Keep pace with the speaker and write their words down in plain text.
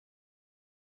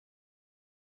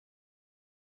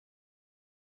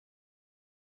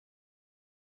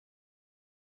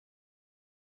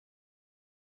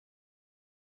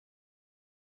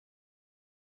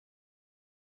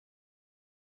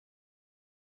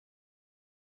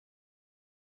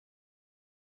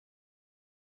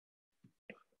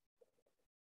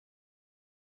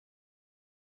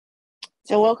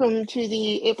So welcome to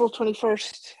the April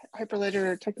 21st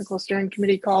Hyperledger Technical Steering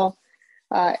Committee call.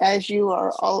 As you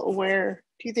are all aware,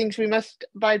 two things we must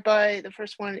abide by. The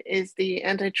first one is the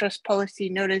antitrust policy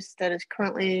notice that is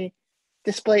currently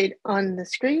displayed on the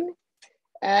screen.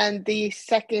 And the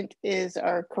second is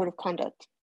our code of conduct.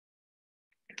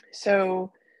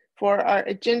 So for our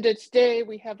agenda today,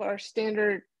 we have our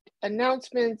standard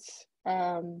announcements.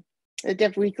 The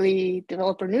Dev Weekly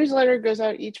developer newsletter goes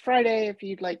out each Friday. If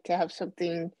you'd like to have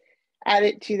something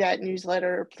added to that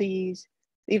newsletter, please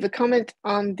leave a comment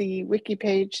on the wiki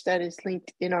page that is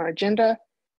linked in our agenda.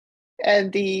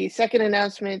 And the second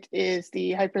announcement is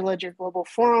the Hyperledger Global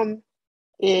Forum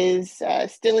is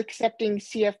still accepting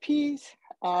CFPs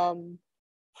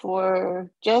for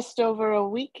just over a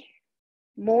week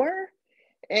more.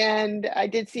 And I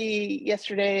did see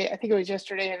yesterday, I think it was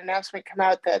yesterday, an announcement come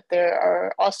out that there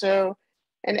are also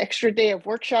an extra day of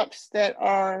workshops that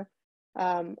are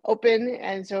open.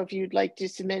 And so if you'd like to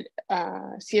submit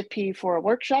CFP for a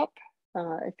workshop,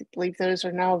 I believe those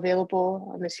are now available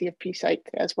on the CFP site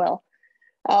as well.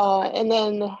 And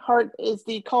then Hart, is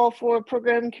the call for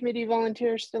program committee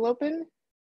volunteers still open?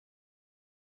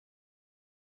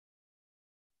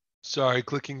 Sorry,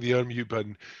 clicking the unmute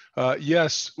button.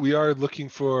 Yes, we are looking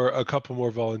for a couple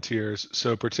more volunteers.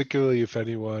 So particularly if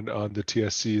anyone on the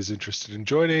TSC is interested in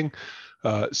joining,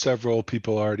 several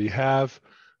people already have,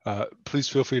 please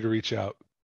feel free to reach out.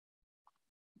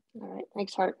 All right,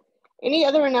 thanks, Hart. Any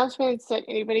other announcements that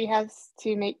anybody has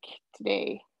to make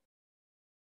today?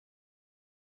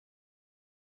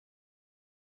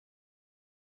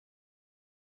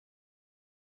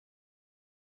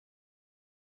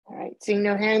 All right, seeing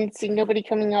no hands, seeing nobody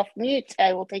coming off mute,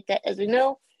 I will take that as a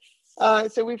no.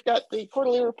 So we've got the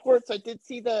quarterly reports. I did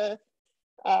see the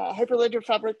Hyperledger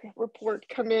Fabric report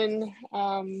come in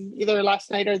either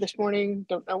last night or this morning,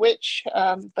 don't know which,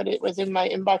 but it was in my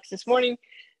inbox this morning.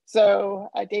 So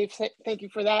Dave, thank you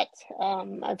for that.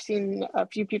 I've seen a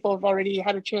few people have already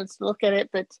had a chance to look at it,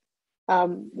 but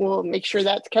we'll make sure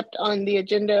that's kept on the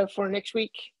agenda for next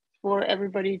week for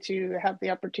everybody to have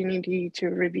the opportunity to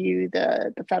review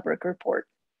the Fabric report.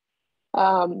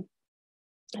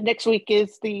 Next week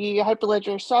is the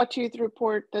Hyperledger Sawtooth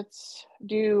report that's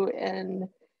due, and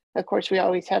of course we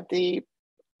always have the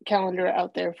calendar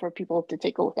out there for people to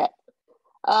take a look at.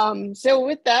 So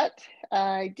with that,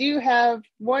 I do have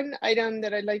one item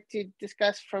that I'd like to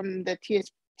discuss from the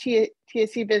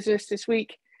TSC business this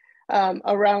week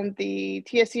around the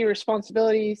TSC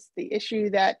responsibilities, the issue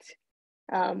that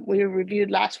we reviewed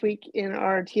last week in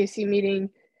our TSC meeting.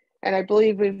 And I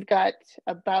believe we've got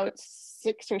about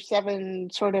 6 or 7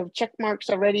 sort of check marks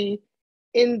already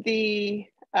in the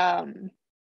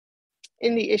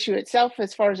issue itself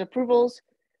as far as approvals.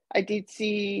 I did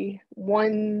see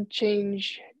one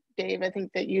change, Dave, I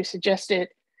think that you suggested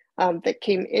that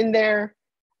came in there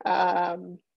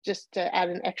just to add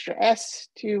an extra S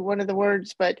to one of the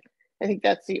words, but I think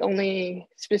that's the only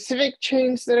specific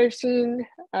change that I've seen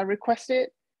requested.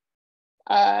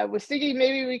 I was thinking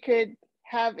maybe we could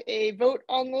have a vote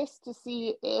on this to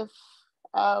see if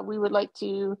we would like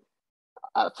to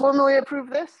formally approve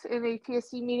this in a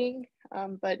TSC meeting.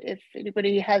 But if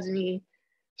anybody has any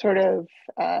sort of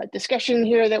discussion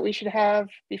here that we should have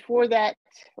before that,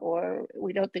 or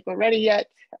we don't think we're ready yet,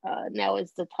 now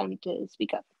is the time to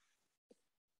speak up.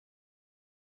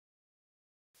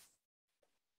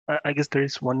 I guess there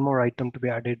is one more item to be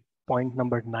added, point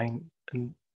number 9,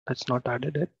 and that's not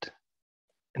added it.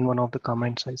 In one of the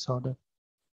comments, I saw that.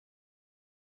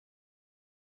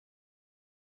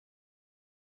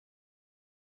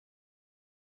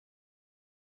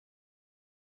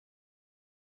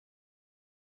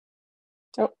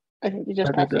 So I think you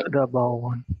just passed the above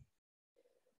one.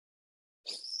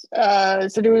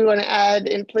 So do we want to add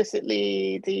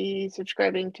implicitly the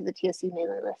subscribing to the TSC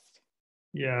mailing list?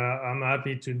 Yeah, I'm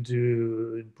happy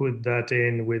to put that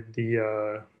in with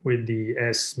the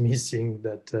S missing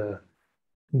that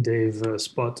Dave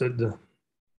spotted.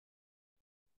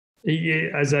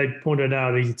 As I pointed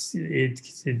out,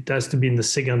 it has to be in the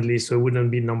second list, so it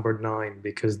wouldn't be number 9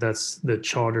 because that's the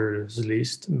charter's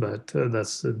list, but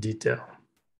that's a detail.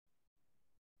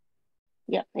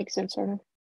 Yeah, makes sense, Arno.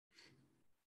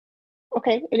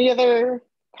 Okay, any other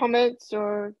comments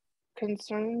or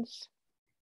concerns?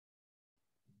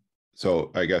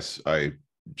 So I guess I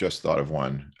just thought of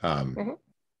one.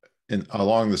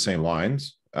 Along the same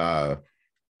lines, what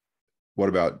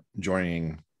about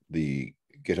joining the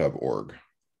GitHub org?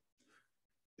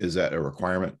 Is that a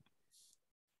requirement?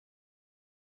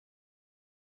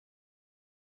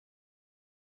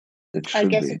 I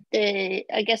guess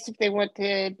if they want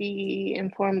to be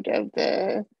informed of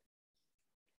the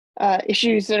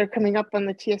issues that are coming up on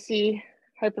the TSC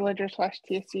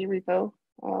Hyperledger/TSC repo,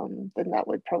 then that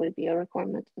would probably be a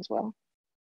requirement as well.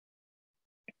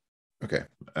 Okay,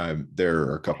 there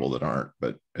are a couple that aren't,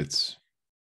 but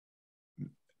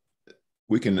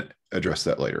we can address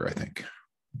that later, I think.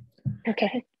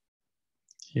 Okay.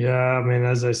 Yeah, I mean,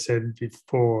 as I said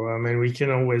before, I mean, we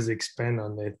can always expand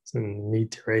on it and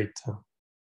iterate.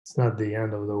 It's not the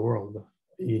end of the world.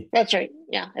 That's right.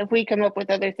 Yeah, if we come up with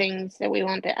other things that we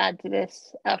want to add to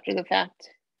this after the fact.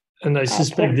 And I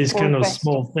suspect these kind of request.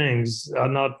 small things are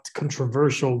not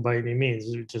controversial by any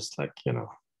means. They're just like,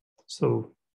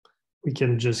 so we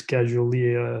can just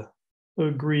casually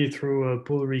agree through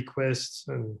pull requests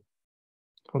and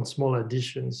on small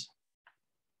additions.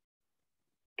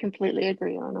 Completely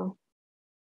agree, Arno.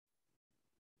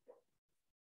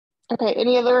 Okay,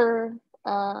 any other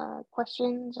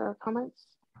questions or comments?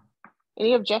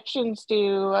 Any objections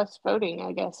to us voting,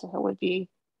 I guess, would be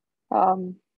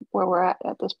where we're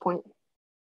at this point.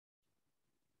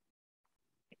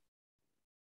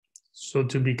 So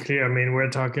to be clear, I mean, we're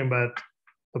talking about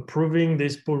approving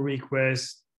this pull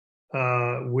request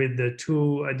with the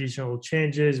 2 additional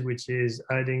changes, which is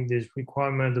adding this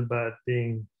requirement about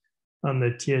being on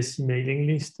the TSC mailing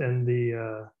list and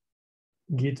the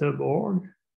GitHub org,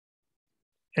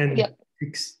 and Yep.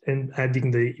 and adding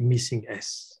the missing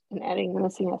S. And adding the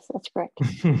missing S, that's correct.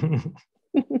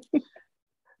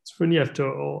 It's funny after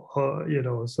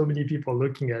all, so many people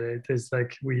looking at it, it's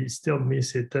like we still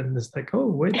miss it, and it's like, oh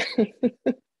wait,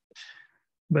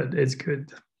 but it's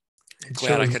good.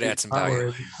 Glad I could add some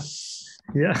value.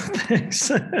 Yeah,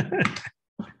 thanks.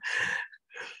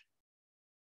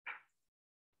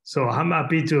 So I'm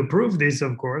happy to approve this,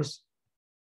 of course.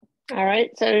 All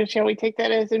right, so shall we take that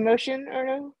as a motion,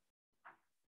 Arno?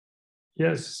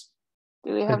 Yes.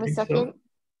 Do we have a second? So.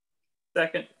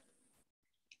 Second.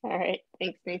 All right,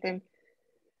 thanks, Nathan.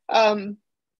 Yeah,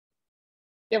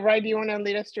 Ryan, do you want to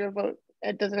lead us to a vote?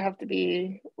 It doesn't have to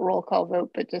be a roll call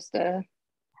vote, but just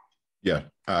Yeah.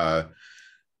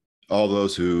 All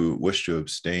those who wish to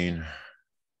abstain,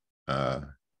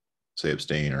 say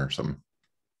abstain or something.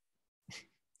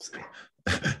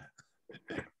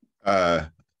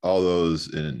 All those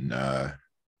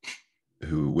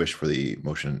who wish for the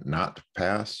motion not to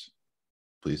pass,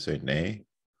 please say nay.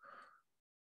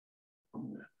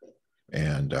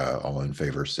 And all in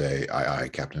favor say aye, aye,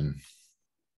 Captain.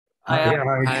 Aye,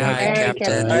 Aye,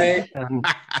 Captain.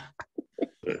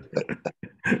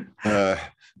 The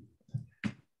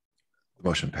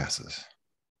motion passes.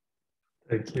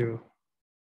 Thank you.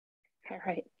 all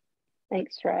right.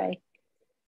 Thanks, Rye.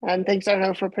 And thanks,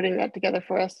 Arno, for putting that together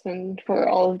for us and for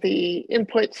all of the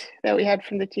input that we had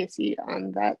from the TSC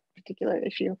on that particular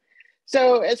issue.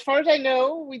 So as far as I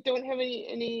know, we don't have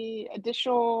any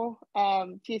additional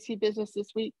TSC business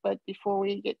this week, but before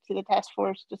we get to the task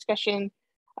force discussion,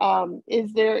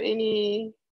 is there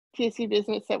any TSC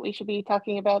business that we should be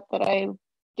talking about that I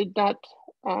did not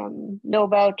know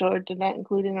about or did not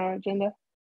include in our agenda?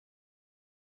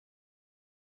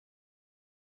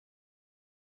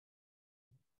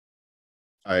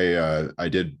 I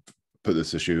did put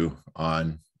this issue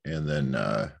on, and then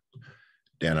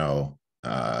Dano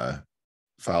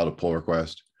filed a pull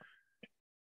request.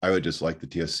 I would just like the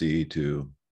TSC to,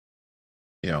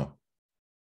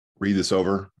 read this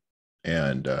over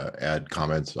and add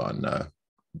comments on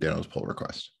Dano's pull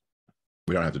request.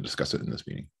 We don't have to discuss it in this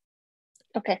meeting.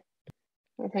 Okay,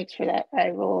 well, thanks for that.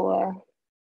 I will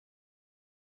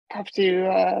have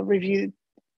to review.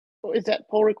 Is that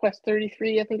pull request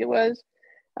 33? I think it was.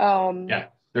 Yeah,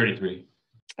 33.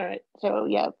 All right, so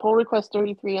yeah, pull request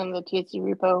 33 on the TSC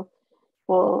repo.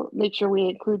 We'll make sure we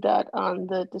include that on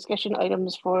the discussion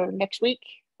items for next week,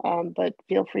 but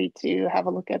feel free to have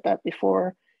a look at that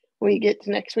before we get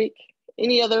to next week.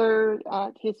 Any other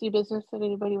TSC business that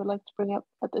anybody would like to bring up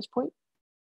at this point?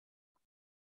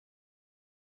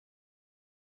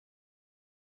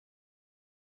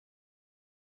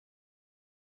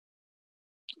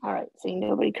 All right, seeing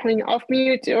nobody coming off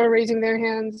mute or raising their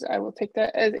hands, I will take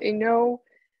that as a no.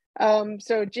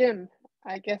 So Jim,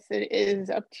 I guess it is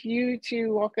up to you to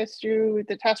walk us through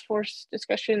the task force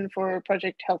discussion for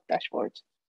Project Health Dashboards.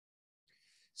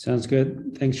 Sounds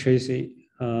good. Thanks, Tracy.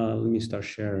 Let me start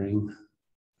sharing.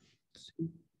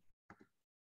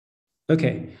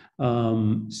 Okay,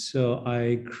 so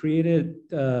I created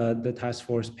the task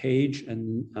force page,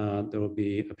 and there will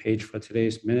be a page for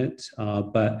today's minutes.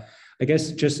 But I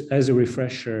guess just as a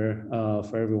refresher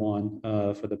for everyone,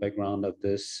 for the background of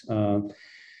this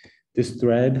this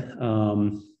thread,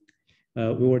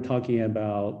 we were talking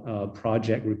about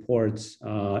project reports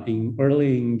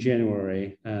early in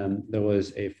January, and there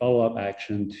was a follow-up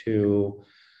action to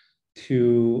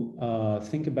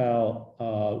think about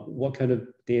what kind of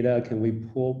data can we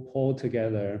pull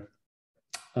together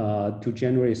to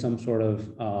generate some sort of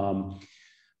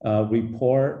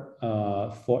report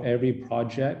for every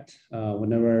project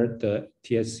whenever the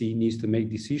TSC needs to make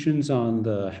decisions on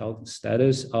the health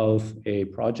status of a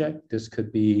project. This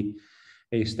could be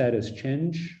a status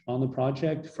change on the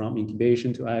project from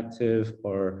incubation to active,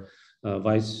 or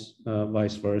vice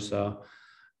versa,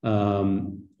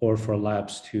 or for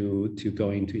labs to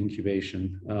go into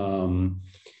incubation.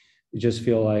 I just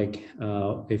feel like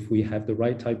if we have the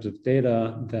right types of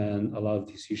data, then a lot of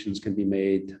decisions can be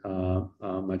made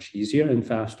much easier and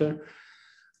faster.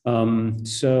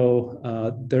 So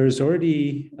there's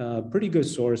already pretty good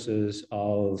sources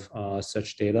of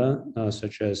such data,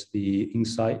 such as the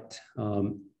Insight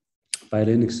by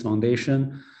Linux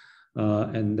Foundation.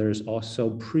 And there's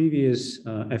also previous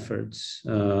efforts,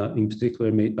 in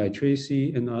particular made by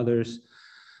Tracy and others,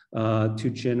 to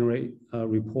generate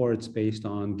reports based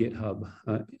on GitHub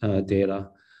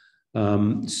data.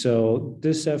 So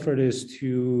this effort is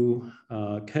to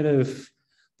kind of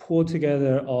pull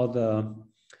together all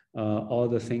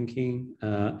the thinking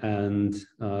and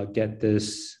get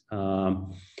this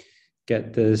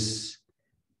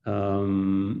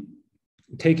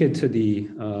take it to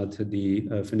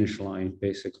the finish line,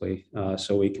 basically,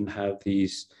 so we can have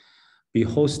these be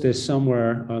hosted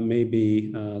somewhere.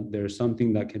 Maybe there's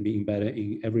something that can be embedded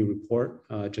in every report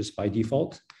just by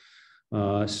default.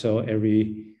 So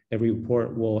every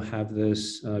report will have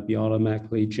this be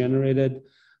automatically generated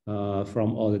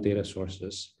from all the data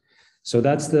sources. So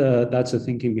that's the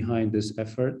thinking behind this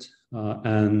effort.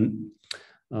 And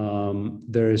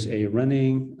there's a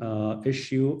running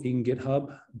issue in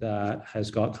GitHub that has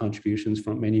got contributions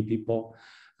from many people.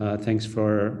 Thanks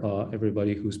for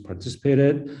everybody who's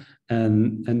participated.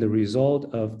 And the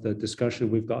result of the discussion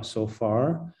we've got so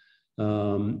far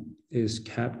is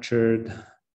captured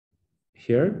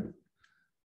here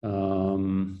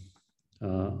on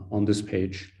this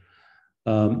page.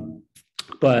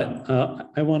 But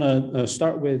I want to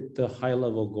start with the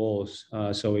high-level goals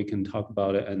so we can talk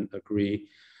about it and agree,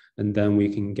 and then we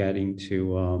can get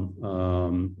into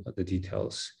the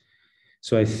details.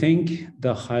 So I think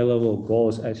the high-level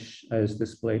goals, as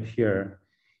displayed here,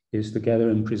 is to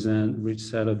gather and present a rich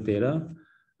set of data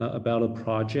about a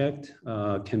project,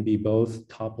 can be both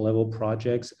top-level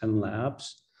projects and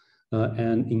labs,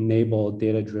 and enable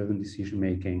data-driven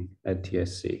decision-making at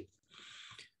TSC.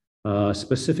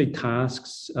 Specific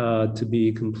tasks to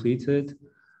be completed.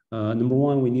 Number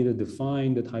one, we need to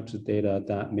define the types of data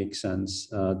that make sense.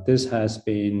 This has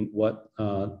been what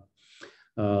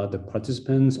the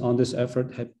participants on this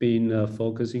effort have been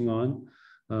focusing on.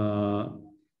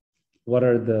 What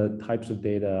are the types of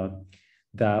data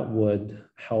that would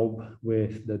help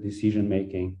with the decision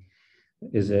making?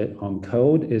 Is it on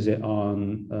code? Is it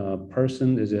on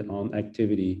person? Is it on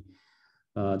activity?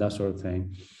 That sort of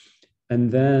thing. And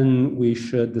then we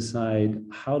should decide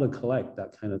how to collect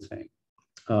that kind of thing.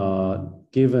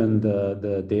 Given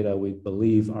the data we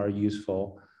believe are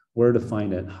useful, where to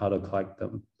find it, how to collect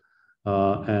them.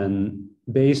 And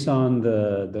based on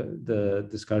the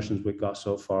discussions we've got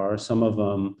so far, some of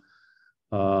them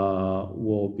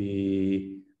will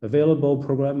be available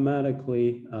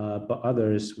programmatically, but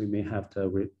others we may have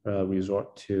to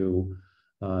resort to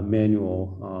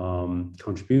manual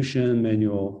contribution,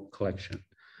 manual collection.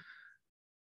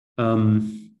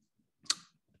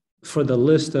 For the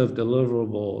list of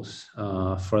deliverables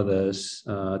for this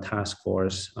task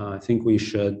force, I think we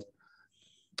should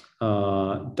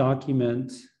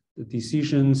document the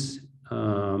decisions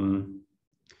in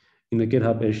the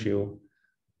GitHub issue,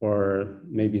 or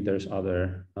maybe there's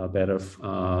other better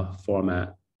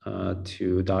format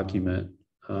to document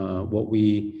what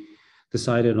we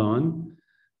decided on.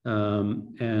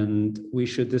 And we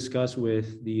should discuss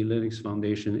with the Linux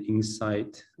Foundation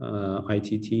Insight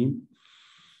IT team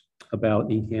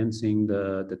about enhancing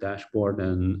the dashboard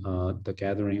and the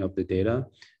gathering of the data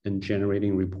and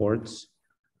generating reports.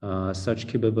 Such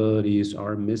capabilities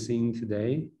are missing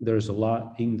today. There's a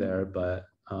lot in there, but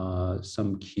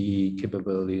some key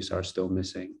capabilities are still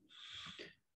missing.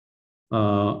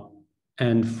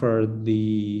 And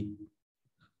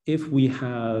if we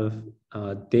have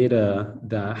data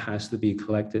that has to be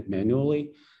collected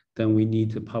manually, then we need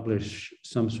to publish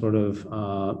some sort of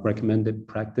recommended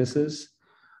practices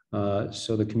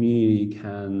so the community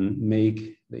can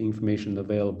make the information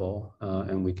available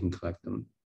and we can collect them.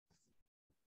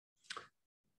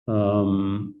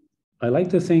 I like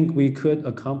to think we could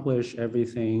accomplish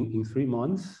everything in 3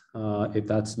 months. If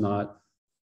that's not,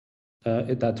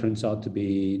 if that turns out to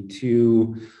be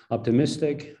too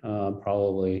optimistic,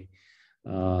 probably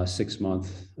 6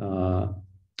 months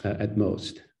at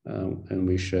most, and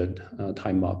we should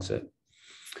time box it.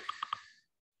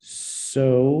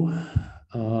 So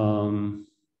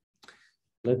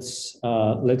let's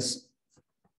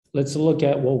look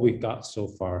at what we've got so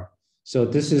far. So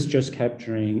this is just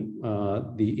capturing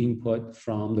the input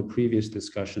from the previous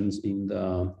discussions in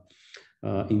the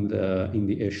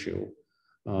issue.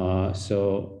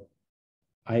 So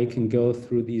I can go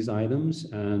through these items,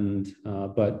 and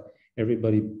but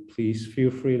everybody, please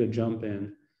feel free to jump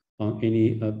in on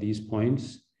any of these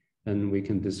points, and we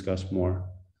can discuss more.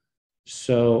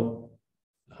 So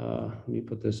let me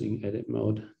put this in edit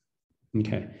mode.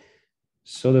 Okay.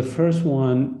 So the first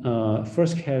one,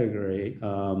 first category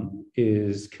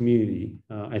is community.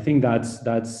 I think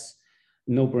that's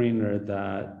no-brainer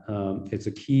that it's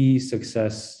a key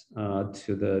success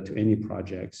to any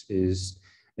projects is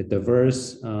a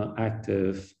diverse,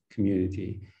 active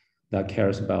community that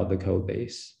cares about the code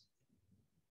base.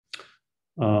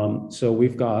 So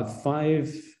we've got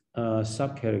 5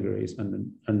 subcategories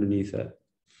underneath it.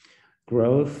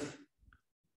 Growth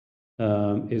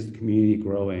is the community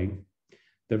growing.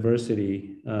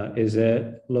 Diversity, is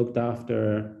it looked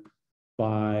after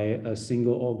by a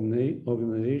single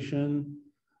organization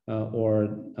or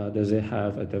does it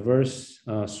have a diverse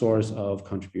source of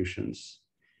contributions,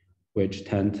 which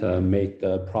tend to make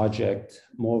the project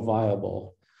more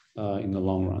viable in the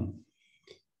long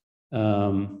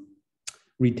run?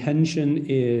 Retention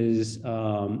is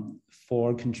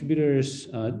for contributors,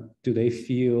 do they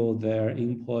feel their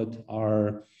input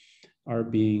are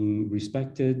being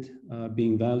respected,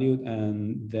 being valued,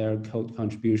 and their code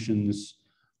contributions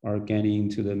are getting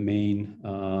to the main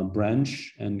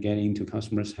branch and getting to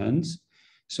customers' hands,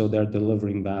 so they're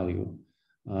delivering value.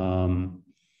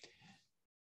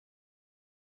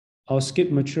 I'll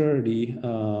skip maturity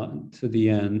to the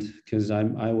end because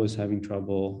I was having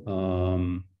trouble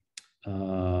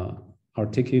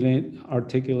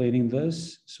articulating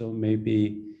this, so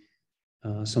maybe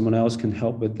someone else can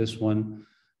help with this one.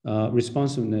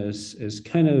 Responsiveness is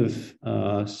kind of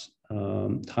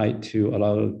tied to a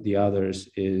lot of the others,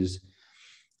 is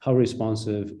how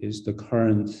responsive is the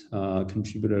current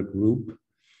contributor group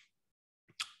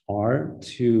are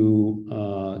to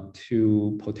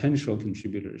potential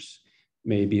contributors.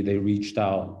 Maybe they reached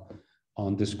out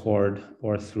on Discord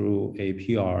or through a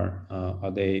PR.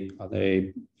 Are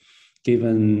they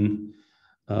given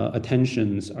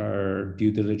attentions, or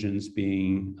due diligence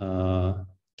being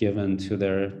given to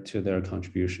their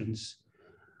contributions?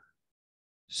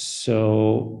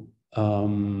 So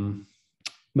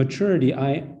maturity,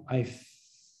 I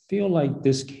feel like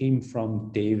this came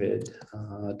from David.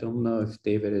 I don't know if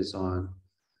David is on.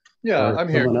 Yeah, I'm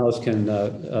here. Someone else can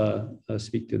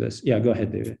speak to this. Yeah, go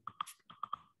ahead, David.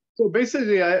 So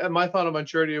basically, my thought on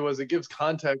maturity was it gives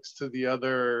context to the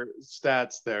other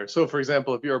stats there. So for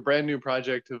example, if you're a brand new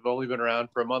project who've only been around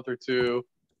for a month or two,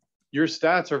 your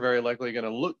stats are very likely going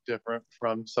to look different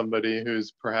from somebody who's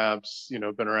perhaps,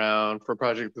 been around for a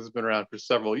project that's been around for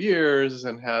several years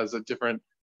and has a different,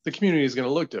 the community is going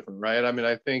to look different, right? I mean,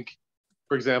 I think,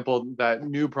 for example, that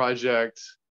new project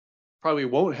probably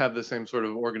won't have the same sort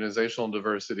of organizational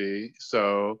diversity.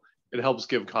 So it helps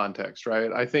give context,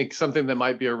 right? I think something that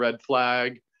might be a red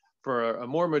flag for a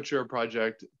more mature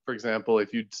project, for example,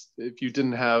 if you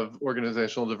didn't have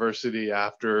organizational diversity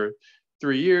after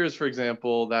 3 years, for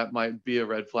example, that might be a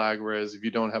red flag. Whereas if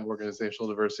you don't have organizational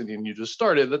diversity and you just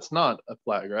started, that's not a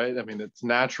flag, right? I mean, it's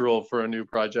natural for a new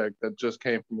project that just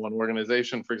came from one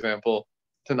organization, for example,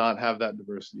 to not have that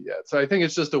diversity yet. So I think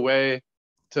it's just a way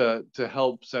to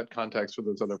help set context for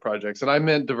those other projects. And I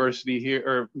meant diversity here,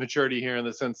 or maturity here, in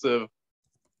the sense of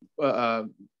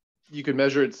you could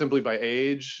measure it simply by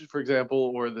age, for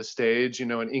example, or the stage.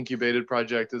 An incubated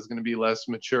project is going to be less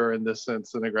mature in this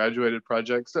sense than a graduated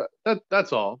project. So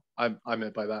that's all I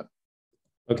meant by that.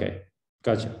 Okay,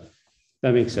 gotcha.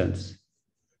 That makes sense.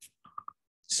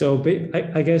 So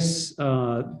I guess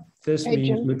this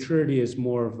means maturity is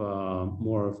more of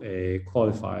a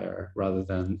qualifier rather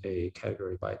than a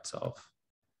category by itself.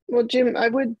 Well, Jim, I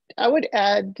would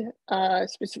add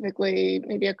specifically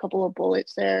maybe a couple of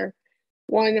bullets there.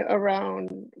 One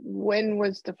around when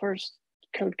was the first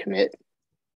code commit,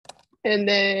 and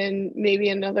then maybe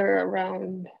another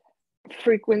around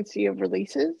frequency of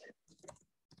releases.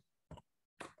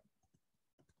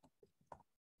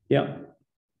 Yeah.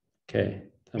 Okay.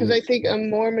 Because I think a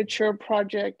more mature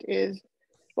project is,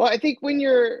 well, I think when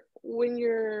you're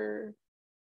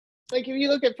like if you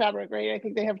look at Fabric, right, I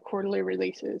think they have quarterly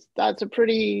releases. That's a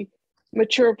pretty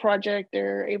mature project.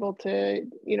 They're able to,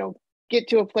 you know, get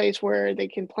to a place where they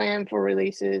can plan for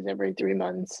releases every 3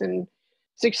 months and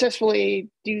successfully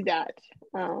do that.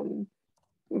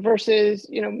 Versus,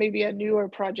 you know, maybe a newer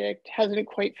project hasn't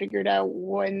quite figured out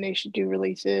when they should do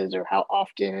releases or how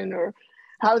often or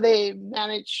how they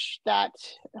manage that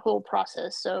whole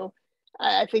process. So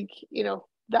I think, you know,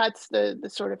 that's the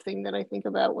sort of thing that I think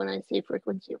about when I say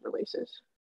frequency of releases.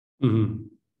 Mm-hmm.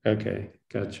 Okay,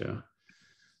 gotcha.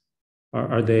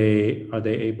 Are they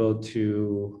able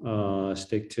to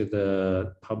stick to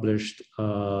the published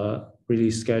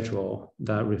release schedule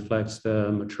that reflects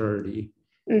the maturity?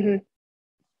 Mm-hmm.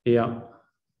 Yeah,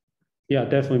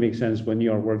 definitely makes sense when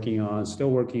you are still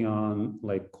working on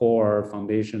like core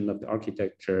foundation of the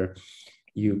architecture.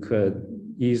 You could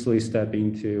easily step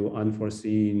into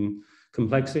unforeseen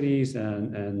complexities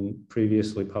and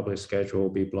previously published schedule will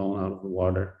be blown out of the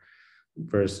water.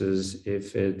 Versus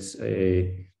if it's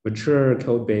a mature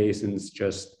code base and it's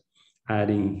just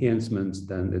adding enhancements,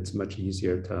 then it's much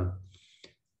easier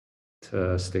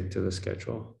to stick to the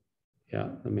schedule. Yeah,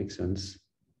 that makes sense.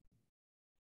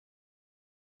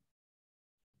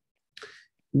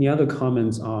 Any other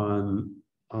comments on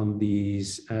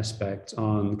these aspects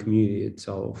on community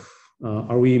itself?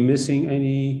 Are we missing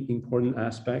any important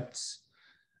aspects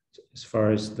as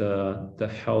far as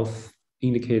the health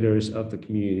indicators of the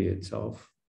community itself?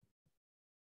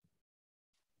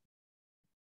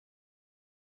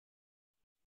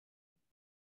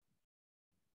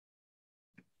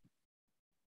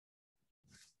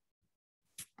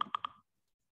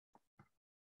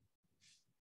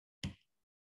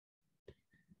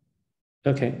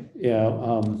 Okay,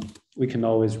 yeah, we can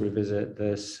always revisit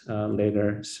this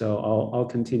later. So I'll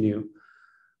continue.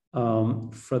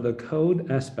 For the code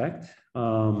aspect,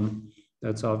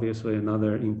 that's obviously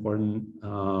another important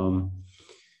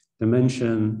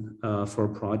dimension for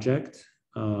a project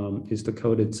is the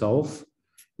code itself.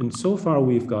 And so far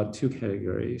we've got two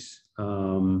categories.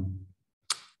 One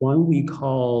we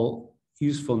call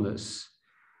usefulness,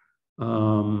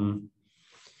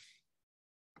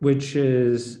 which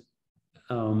is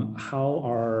how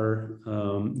are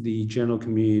the general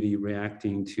community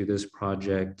reacting to this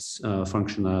project's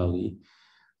functionality?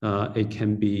 It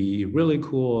can be really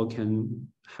cool, can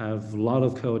have a lot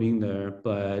of coding there,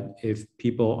 but if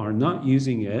people are not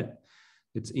using it,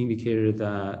 it's indicated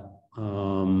that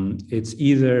it's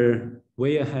either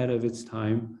way ahead of its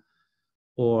time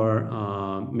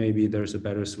or maybe there's a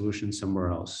better solution somewhere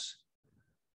else.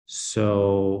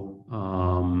 So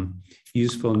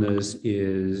usefulness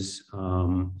is,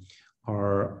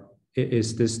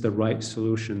 is this the right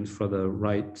solution for the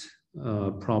right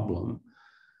problem?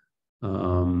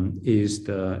 Is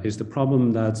the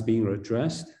problem that's being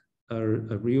addressed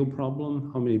a real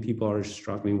problem? How many people are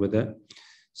struggling with it?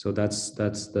 So that's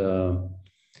the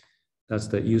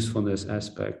usefulness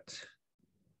aspect.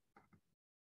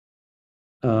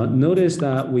 Notice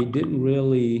that we didn't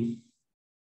really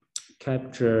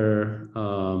capture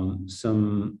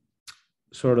some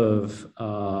sort of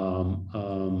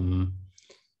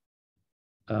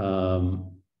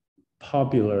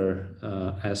popular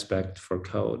aspect for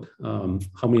code.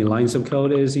 How many lines of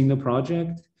code is in the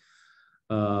project?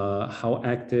 How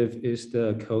active is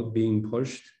the code being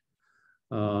pushed?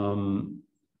 I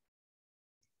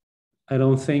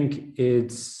don't think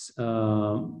it's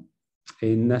a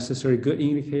necessary good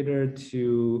indicator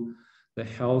to the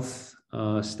health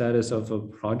status of a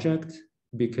project,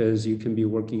 because you can be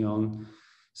working on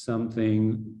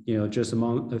something, you know, just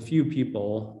among a few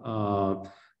people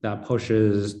that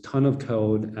pushes a ton of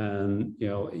code, and you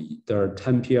know there are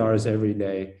 10 PRs every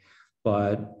day.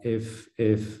 But if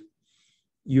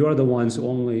you are the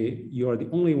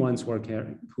only ones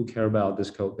who care about this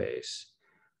code base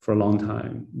for a long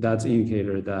time, that's an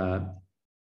indicator that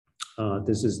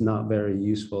this is not very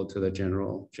useful to the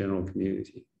general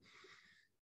community.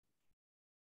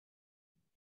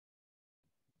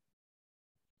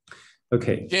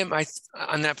 Okay. Jim,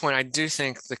 on that point, I do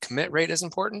think the commit rate is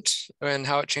important and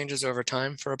how it changes over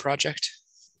time for a project.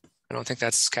 I don't think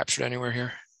that's captured anywhere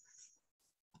here.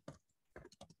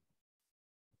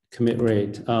 Commit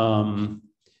rate. How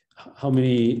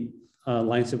many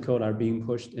lines of code are being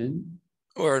pushed in?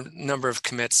 Or number of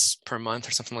commits per month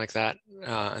or something like that.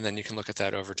 And then you can look at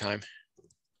that over time.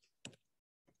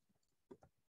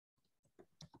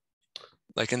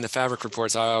 Like in the Fabric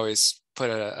reports, I always put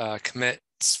a commit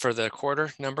for the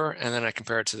quarter number, and then I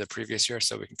compare it to the previous year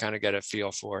so we can kind of get a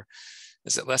feel for,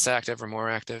 is it less active or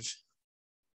more active?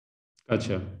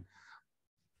 Gotcha.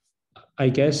 I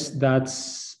guess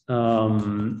that's,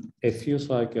 it feels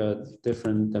like a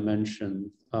different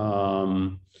dimension.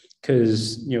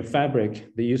 Because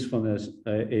fabric, the usefulness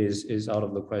is out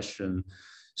of the question.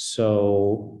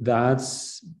 So that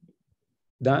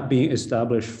being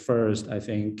established first, I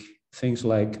think things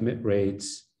like commit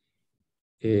rates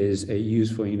is a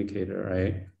useful indicator,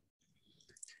 right?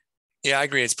 Yeah, I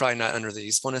agree. It's probably not under the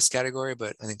usefulness category,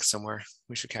 but I think somewhere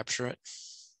we should capture it.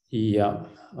 Yeah,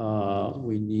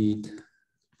 we need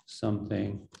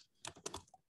something,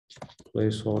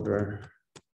 placeholder.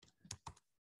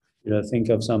 Think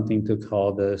of something to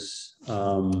call this.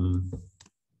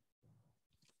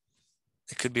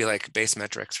 It could be like base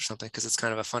metrics or something because it's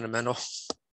kind of a fundamental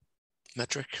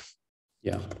metric.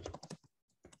 Yeah.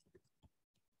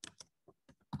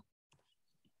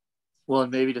 Well,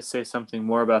 and maybe to say something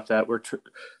more about that,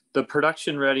 the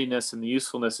production readiness and the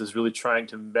usefulness is really trying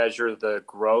to measure the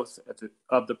growth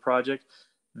of the project.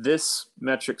 This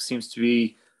metric seems to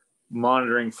be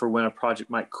monitoring for when a project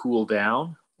might cool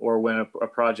down or when a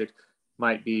project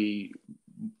might be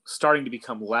starting to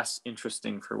become less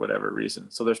interesting for whatever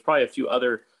reason. So there's probably a few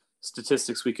other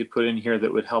statistics we could put in here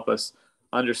that would help us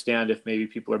understand if maybe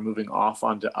people are moving off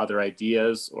onto other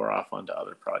ideas or off onto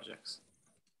other projects.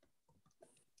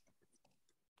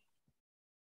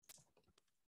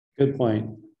 Good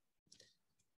point.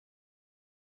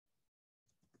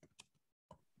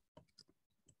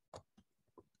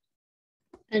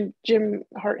 And Jim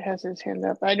Hart has his hand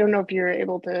up. I don't know if you're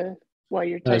able to, while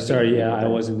you're typing. Sorry, yeah, I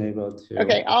wasn't able to.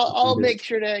 Okay, I'll make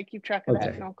sure to keep track of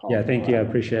that and I'll call. Yeah, thank you, I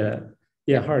appreciate it.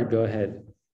 Yeah, Hart, go ahead.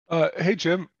 Hey,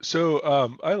 Jim. So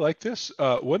I like this.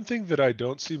 One thing that I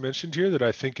don't see mentioned here that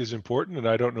I think is important, and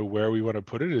I don't know where we want to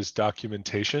put it, is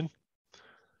documentation.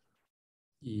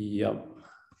 Yep.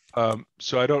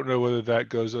 So I don't know whether that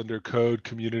goes under code,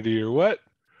 community, or what,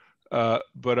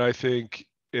 but I think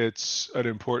it's an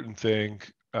important thing,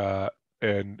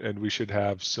 and we should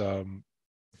have some.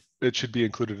 It should be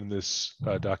included in this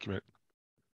document.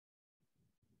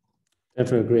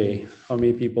 Definitely agree. How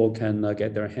many people can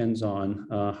get their hands on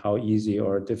how easy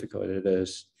or difficult it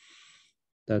is?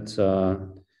 That's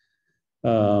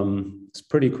it's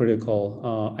pretty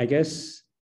critical. I guess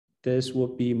this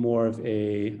would be more of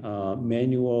a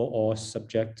manual or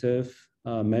subjective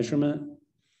measurement,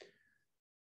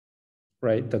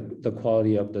 right? The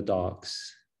quality of the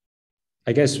docs.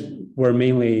 I guess we're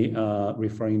mainly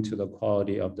referring to the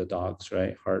quality of the docs,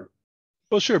 right, Hart?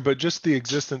 Well, sure, but just the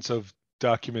existence of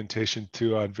documentation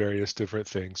too on various different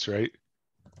things, right?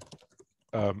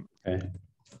 Okay.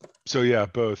 So yeah,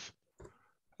 both.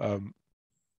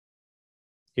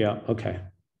 Yeah, okay.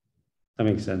 That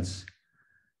makes sense.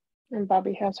 And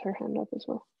Bobby has her hand up as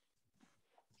well.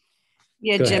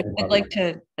 Yeah, Go Jim,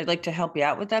 ahead, I'd like to help you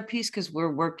out with that piece because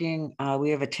we're working, we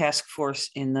have a task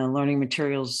force in the learning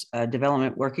materials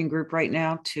development working group right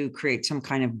now to create some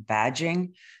kind of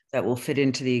badging that will fit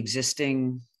into the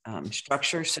existing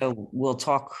structure. So we'll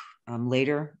talk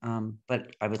later,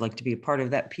 but I would like to be a part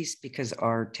of that piece because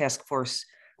our task force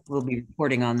will be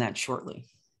reporting on that shortly.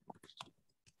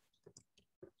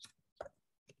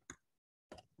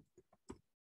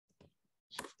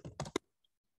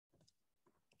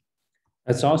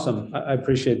 That's awesome. I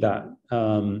appreciate that.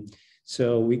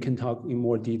 So we can talk in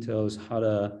more details how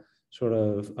to sort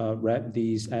of wrap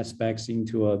these aspects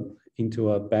into a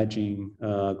badging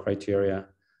criteria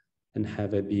and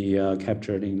have it be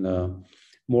captured in a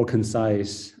more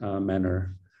concise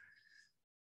manner.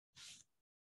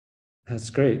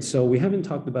 That's great. So we haven't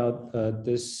talked about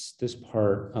this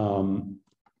part.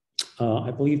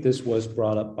 I believe this was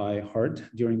brought up by Hart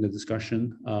during the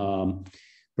discussion.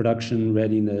 Production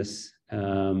readiness.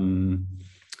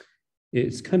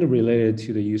 It's kind of related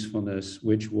to the usefulness,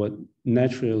 which would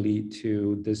naturally lead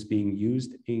to this being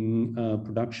used in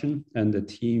production and the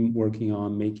team working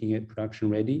on making it production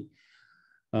ready.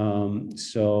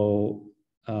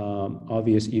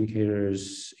 Obvious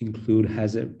indicators include,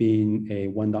 has it been a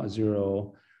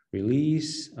 1.0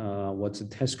 release? What's the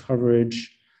test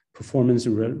coverage? Performance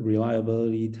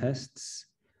reliability tests?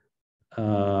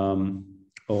 And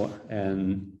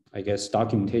I guess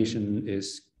documentation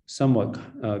is somewhat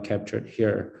captured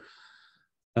here.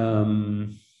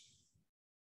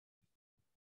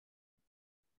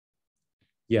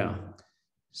 Yeah,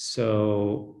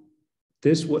 so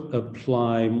this would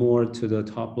apply more to the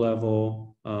top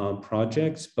level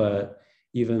projects, but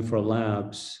even for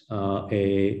labs,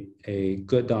 a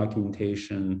good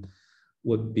documentation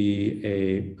would be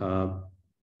a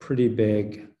pretty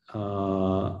big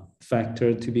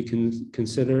factor to be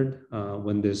considered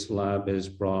when this lab is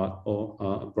brought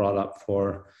up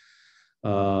for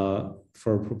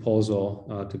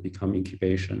proposal to become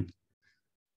incubation.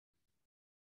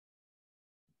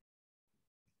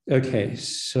 Okay,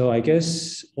 so I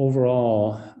guess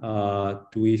overall,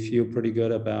 do we feel pretty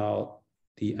good about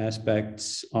the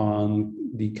aspects on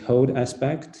the code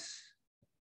aspect?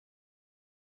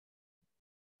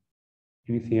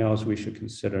 Anything else we should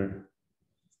consider?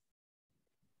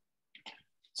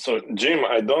 So Jim,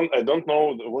 I don't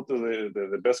know what is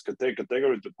the best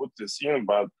category to put this in,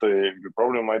 but we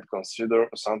probably might consider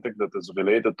something that is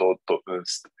related to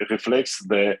reflects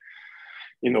the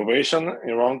innovation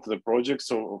around the project.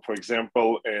 So, for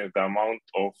example, the amount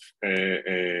of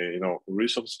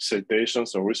resource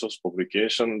citations or resource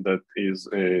publication that is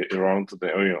around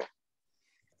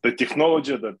the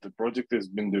technology that the project has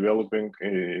been developing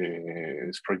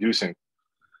is producing.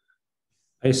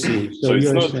 I see. So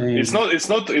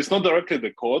it's not directly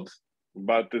the code,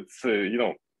 but it's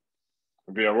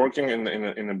we are working in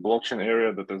a blockchain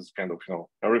area that is kind of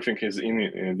everything is in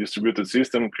a distributed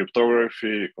system,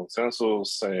 cryptography,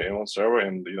 consensus, on server,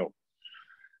 and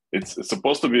it's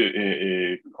supposed to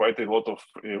be quite a lot of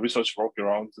research work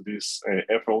around this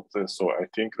effort. So I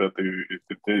think that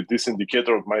this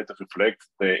indicator might reflect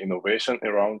the innovation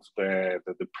around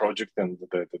the project and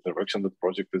the direction that the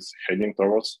project is heading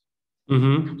towards.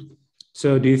 Mm-hmm.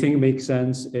 So do you think it makes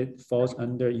sense it falls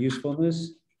under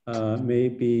usefulness?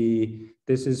 Maybe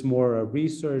this is more a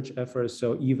research effort,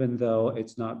 so even though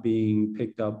it's not being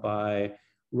picked up by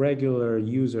regular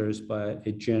users, but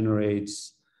it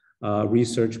generates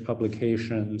research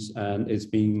publications and it's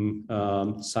being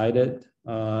cited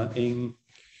in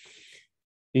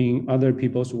other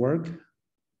people's work.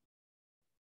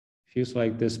 Feels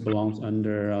like this belongs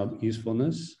under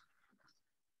usefulness.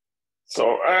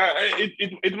 So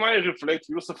it might reflect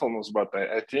usefulness, but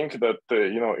I think that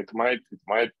it might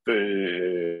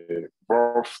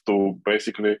worth to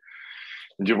basically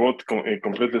devote a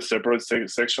completely separate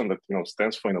section that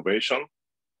stands for innovation,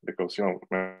 because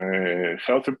a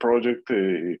healthy project,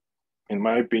 in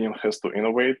my opinion, has to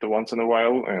innovate once in a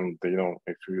while, and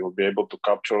if you will be able to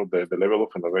capture the level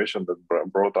of innovation that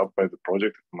brought up by the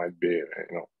project, it might be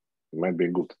it might be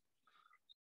good.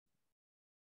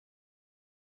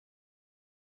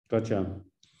 Gotcha.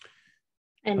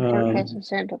 And Kirk has his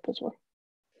hand up as well.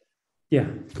 Yeah,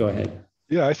 go ahead.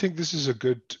 Yeah, I think this is a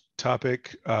good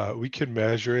topic. We can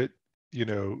measure it,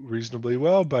 reasonably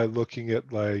well by looking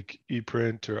at like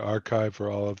ePrint or arXiv or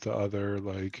all of the other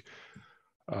like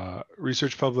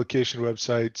research publication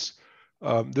websites.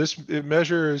 It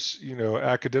measures,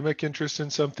 academic interest in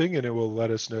something, and it will let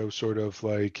us know sort of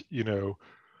like,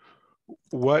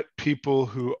 what people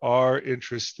who are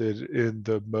interested in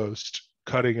the most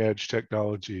cutting edge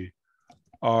technology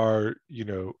are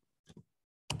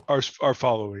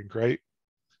following, right?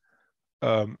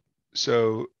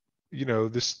 So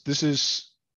this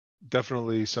is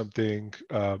definitely something.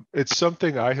 It's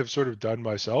something I have sort of done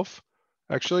myself,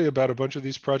 actually, about a bunch of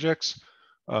these projects,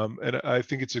 and I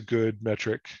think it's a good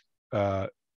metric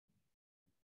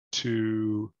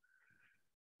to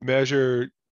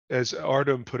measure, as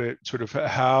Artem put it, sort of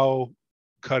how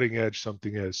cutting edge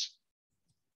something is.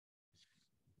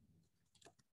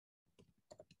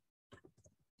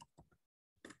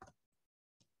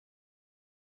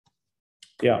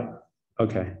 Yeah,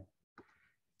 okay.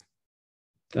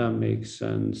 That makes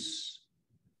sense.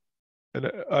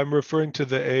 And I'm referring to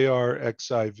the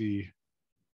ARXIV.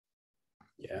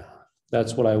 Yeah,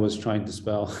 that's what I was trying to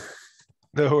spell.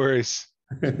 No worries.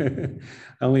 I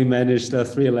only managed the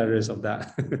 3 letters of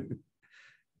that.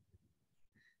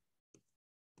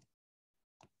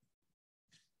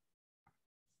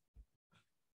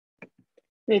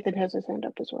 Nathan has his hand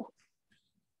up as well.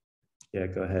 Yeah,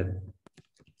 go ahead.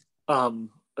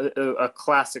 A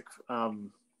classic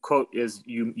quote is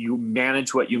you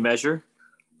manage what you measure.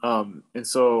 And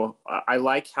so I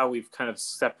like how we've kind of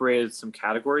separated some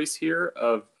categories here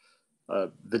of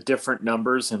the different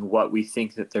numbers and what we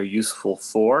think that they're useful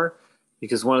for.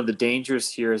 Because one of the dangers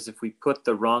here is if we put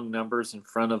the wrong numbers in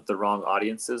front of the wrong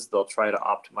audiences, they'll try to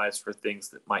optimize for things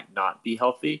that might not be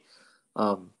healthy.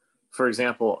 For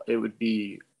example, it would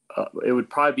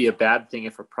probably be a bad thing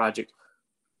if a project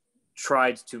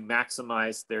tried to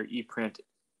maximize their ePrint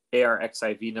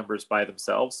ARXIV numbers by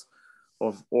themselves,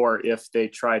 or if they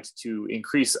tried to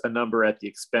increase a number at the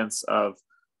expense of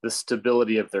the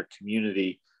stability of their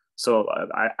community. So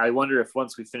I wonder if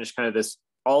once we finish kind of this,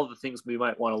 all of the things we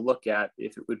might want to look at,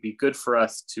 if it would be good for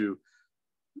us to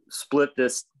split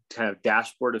this kind of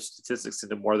dashboard of statistics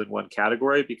into more than one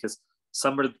category, because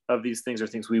some of these things are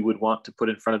things we would want to put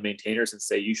in front of maintainers and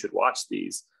say, you should watch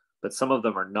these, but some of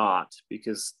them are not,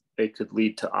 because they could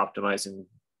lead to optimizing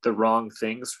the wrong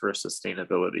things for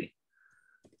sustainability.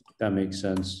 that makes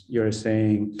sense. You're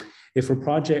saying if a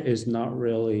project is not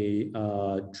really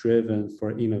driven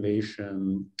for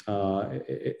innovation,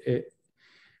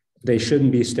 they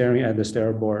shouldn't be staring at the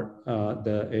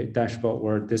the dashboard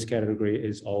where this category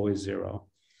is always 0.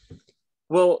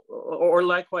 Well, or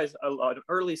likewise, an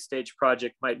early stage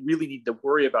project might really need to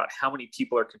worry about how many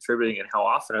people are contributing and how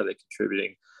often are they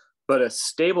contributing. But a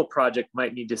stable project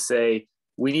might need to say,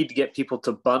 we need to get people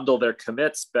to bundle their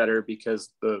commits better,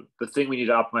 because the thing we need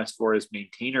to optimize for is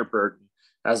maintainer burden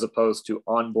as opposed to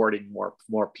onboarding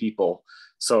more people.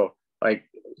 So like,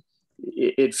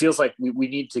 it feels like we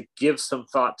need to give some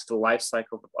thought to the life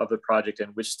cycle of the project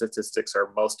and which statistics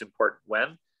are most important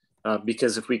when.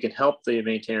 Because if we can help the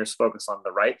maintainers focus on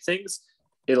the right things,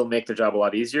 it'll make their job a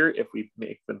lot easier. If we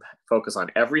make them focus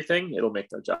on everything, it'll make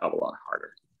their job a lot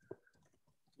harder.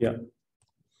 Yeah.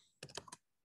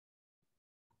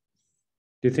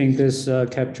 Do you think this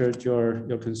captured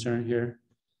your concern here?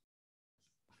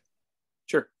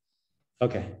 Sure.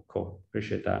 Okay, cool.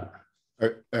 Appreciate that.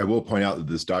 I will point out that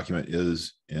this document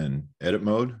is in edit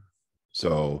mode.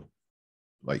 So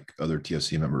like other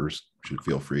TSC members should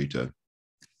feel free to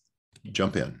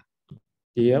jump in.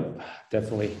 Yep,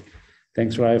 definitely.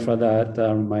 Thanks, Rai, for that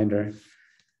reminder.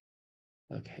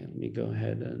 Okay, let me go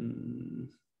ahead and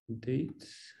date.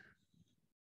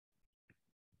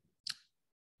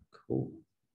 Cool.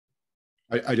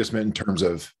 I just meant in terms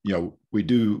of,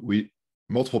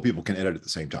 multiple people can edit at the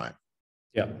same time.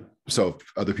 Yeah. So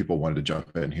if other people wanted to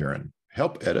jump in here and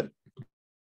help edit.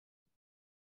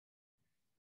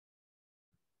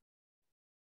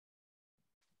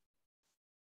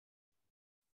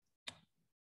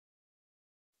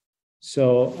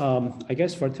 So I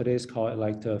guess for today's call, I'd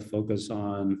like to focus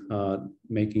on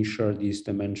making sure these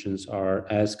dimensions are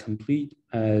as complete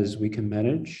as we can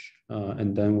manage,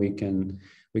 and then we can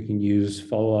use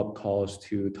follow-up calls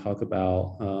to talk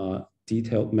about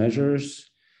detailed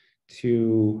measures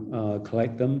to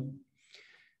collect them.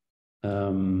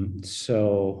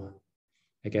 So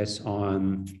I guess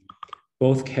on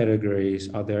both categories,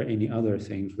 are there any other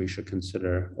things we should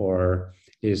consider, or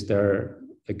is there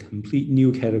a complete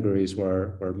new categories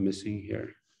we're missing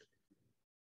here?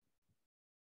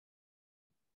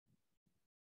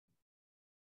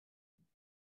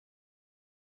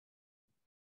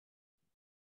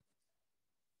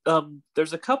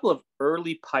 There's a couple of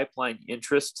early pipeline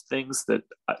interest things that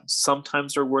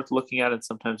sometimes are worth looking at and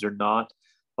sometimes are not,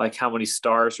 like how many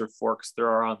stars or forks there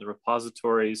are on the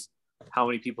repositories, how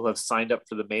many people have signed up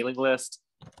for the mailing list,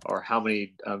 or how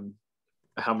many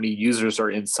users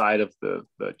are inside of the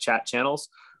chat channels,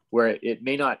 where it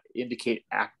may not indicate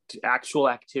actual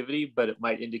activity, but it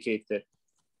might indicate that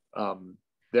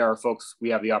there are folks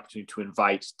we have the opportunity to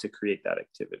invite to create that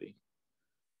activity.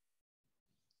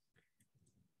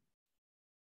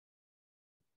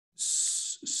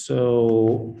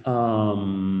 So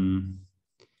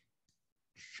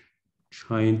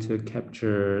trying to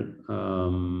capture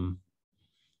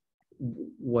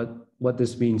what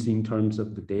this means in terms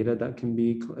of the data that can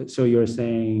be. So you're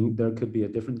saying there could be a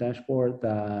different dashboard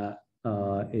that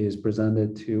is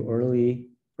presented to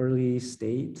early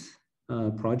state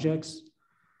projects?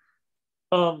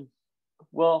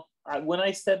 Well, when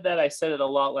I said that, I said it a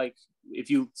lot like,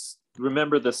 if you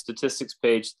remember the statistics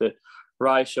page that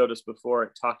Rai showed us before,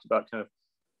 it talked about kind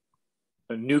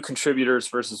of new contributors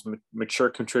versus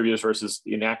mature contributors versus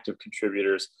inactive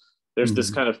contributors. There's this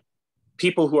kind of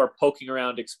people who are poking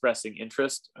around expressing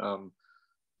interest,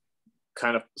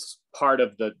 kind of part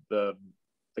of the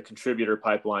contributor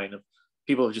pipeline of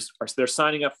people who just they're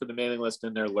signing up for the mailing list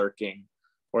and they're lurking,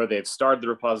 or they've started the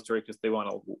repository because they want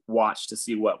to watch to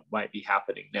see what might be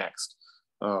happening next.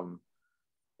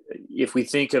 If we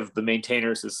think of the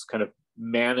maintainers as kind of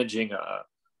managing a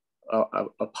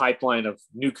pipeline of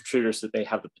new contributors that they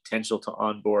have the potential to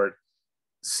onboard,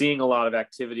 seeing a lot of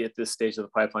activity at this stage of the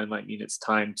pipeline might mean it's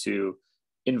time to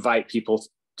invite people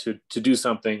to do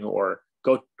something, or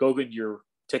go in your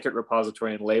ticket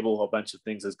repository and label a bunch of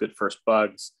things as good first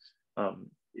bugs.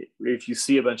 If you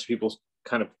see a bunch of people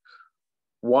kind of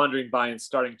wandering by and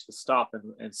starting to stop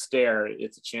and stare,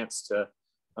 it's a chance to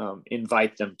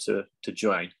invite them to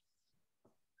join.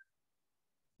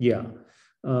 Yeah.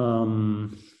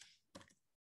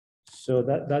 So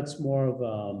that's more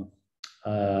of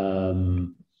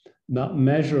not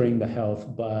measuring the health,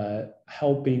 but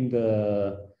providing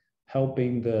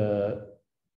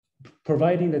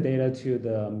the data to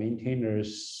the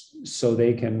maintainers so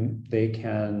they can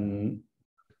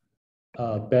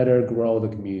better grow the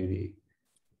community.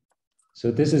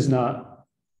 So this is not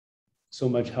so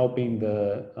much helping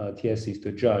the TSCs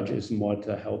to judge, it's more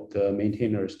to help the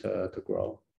maintainers to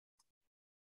grow.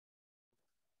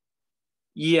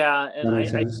 Yeah, and That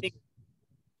makes I sense. think,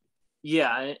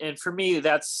 yeah, and for me,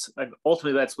 that's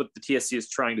ultimately that's what the TSC is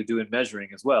trying to do in measuring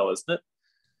as well, isn't it?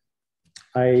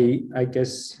 I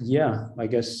guess, yeah, I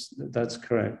guess that's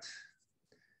correct.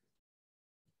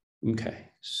 Okay,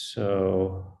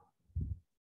 so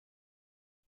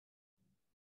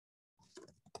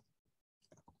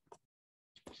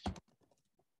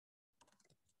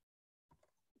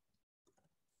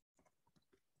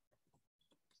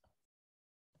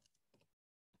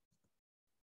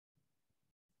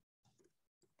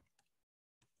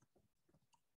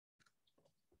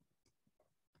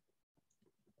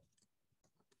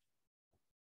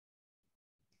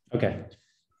okay.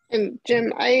 And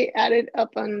Jim, I added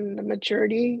up on the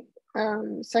maturity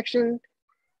section.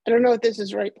 I don't know if this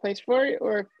is the right place for it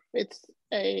or if it's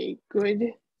a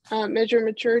good measure of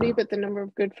maturity, but the number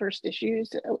of good first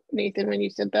issues. Nathan, when you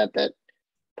said that, that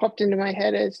popped into my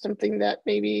head as something that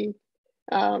maybe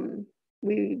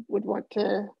we would want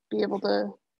to be able to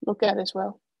look at as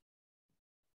well.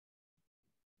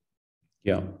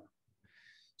 Yeah.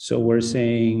 So we're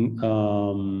saying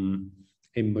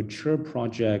a mature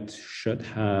project should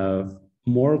have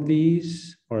more of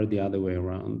these or the other way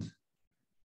around?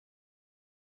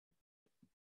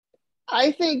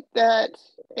 I think that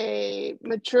a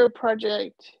mature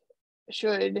project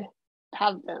should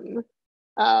have them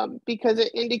because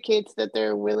it indicates that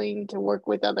they're willing to work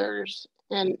with others.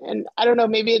 And I don't know,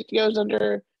 maybe it goes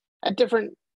under a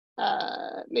different,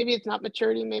 maybe it's not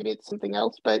maturity, maybe it's something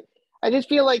else, but I just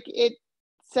feel like it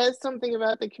says something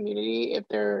about the community if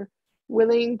they're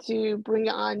willing to bring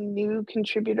on new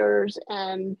contributors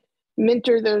and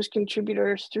mentor those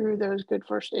contributors through those good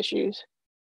first issues.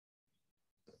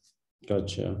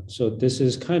 Gotcha. So this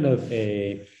is kind of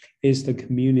is the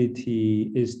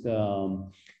community, is the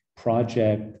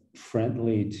project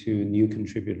friendly to new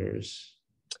contributors?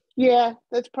 Yeah,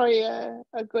 that's probably a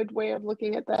good way of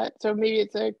looking at that. So maybe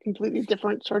it's a completely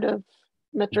different sort of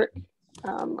metric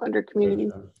under community.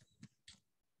 Gotcha.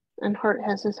 And Hart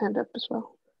has his hand up as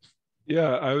well.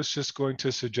 Yeah, I was just going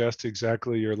to suggest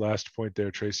exactly your last point there,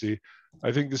 Tracy.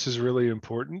 I think this is really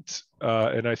important,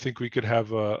 and I think we could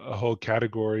have a whole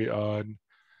category on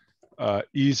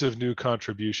ease of new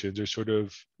contributions or sort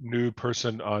of new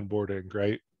person onboarding,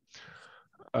 right?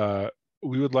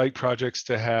 We would like projects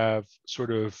to have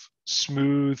sort of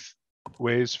smooth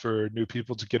ways for new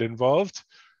people to get involved.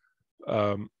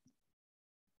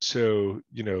 So,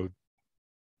 you know,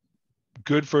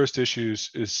 good first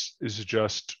issues is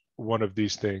just one of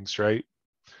these things, right?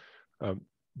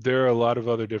 There are a lot of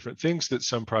other different things that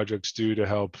some projects do to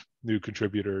help new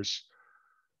contributors.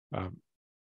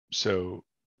 So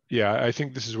yeah, I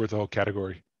think this is worth a whole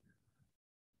category.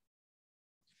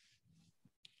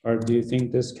 Or do you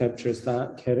think this captures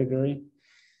that category?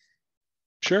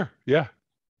 Sure, yeah.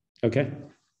 Okay,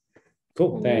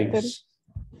 cool, Nathan. thanks.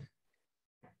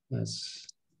 That's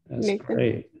Nathan.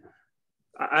 great.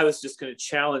 I was just going to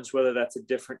challenge whether that's a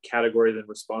different category than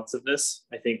responsiveness.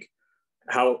 I think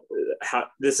how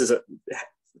this is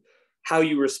how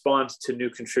you respond to new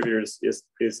contributors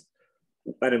is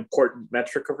an important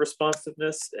metric of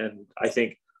responsiveness. And I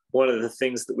think one of the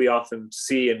things that we often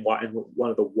see and one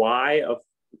of the why of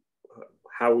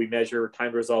how we measure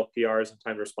time to resolve PRs and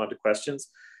time to respond to questions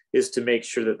is to make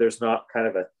sure that there's not kind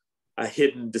of a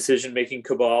hidden decision-making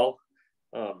cabal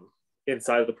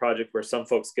inside of the project where some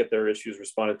folks get their issues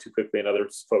responded to quickly and other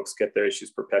folks get their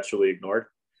issues perpetually ignored,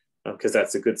 because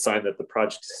that's a good sign that the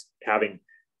project is having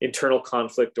internal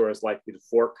conflict or is likely to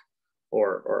fork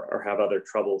or have other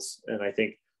troubles. And I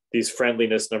think these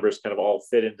friendliness numbers kind of all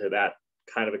fit into that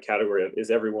kind of a category of,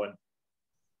 is everyone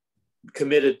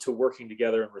committed to working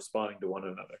together and responding to one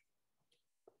another?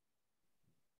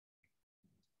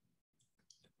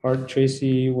 Art,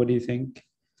 Tracy, what do you think?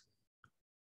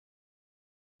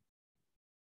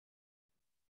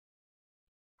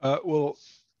 Well,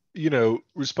 you know,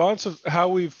 responsive, how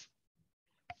we've,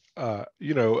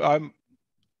 you know,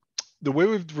 the way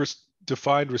we've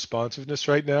defined responsiveness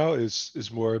right now is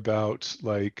more about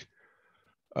like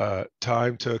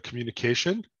time to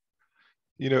communication.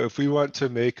 You know, if we want to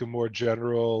make a more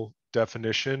general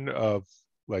definition of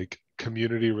like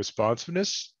community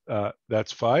responsiveness,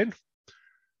 that's fine.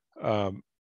 You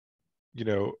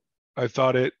know, I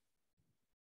thought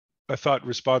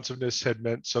responsiveness had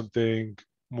meant something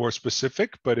more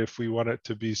specific, but if we want it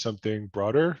to be something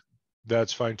broader,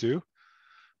 that's fine too.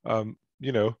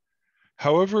 You know,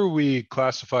 however we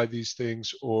classify these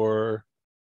things or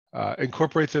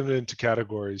incorporate them into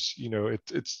categories, you know,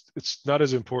 it's not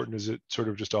as important as it sort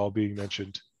of just all being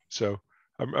mentioned. So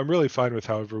I'm really fine with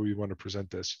however we want to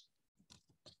present this.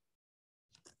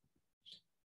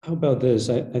 How about this?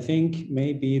 I think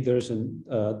maybe there's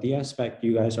the aspect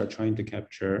you guys are trying to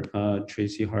capture,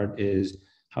 Tracy Hart, is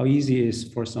how easy it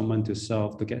is for someone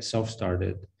to get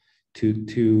self-started,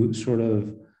 to sort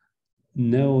of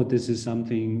know this is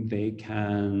something they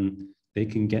can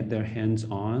get their hands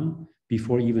on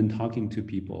before even talking to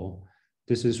people.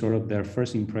 This is sort of their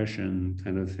first impression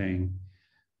kind of thing.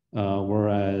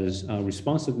 Whereas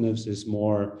responsiveness is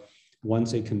more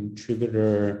once a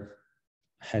contributor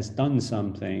has done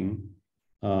something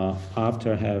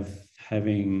after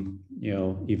having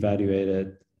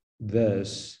evaluated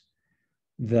this,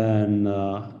 then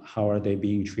how are they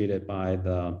being treated by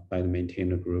the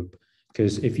maintainer group?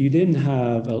 Because if you didn't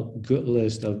have a good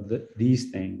list of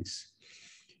these things,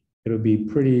 it would be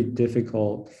pretty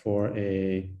difficult for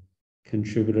a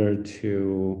contributor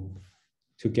to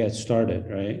get started,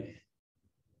 right?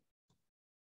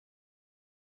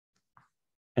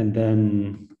 And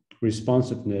then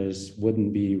responsiveness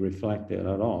wouldn't be reflected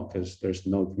at all because there's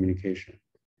no communication.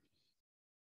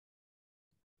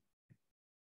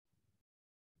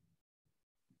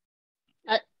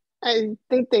 I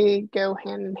think they go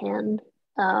hand in hand.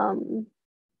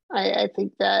 I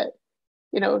think that,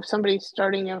 if somebody's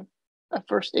starting a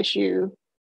first issue,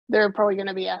 they're probably going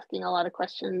to be asking a lot of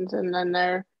questions, and then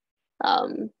their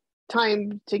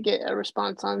time to get a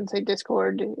response on, say,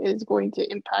 Discord is going to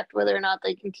impact whether or not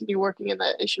they continue working in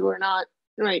that issue or not,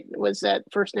 right? Was that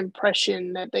first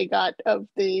impression that they got of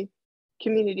the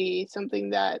community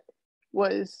something that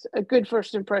was a good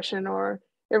first impression, or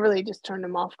it really just turned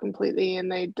them off completely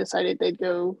and they decided they'd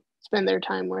go spend their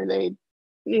time where they,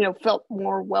 felt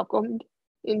more welcomed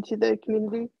into the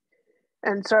community?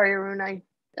 And sorry, Arun,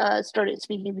 I started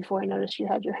speaking before I noticed you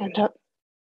had your hand up.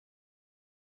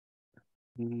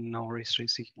 No worries,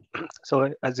 Tracy. So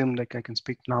I assume I can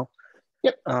speak now.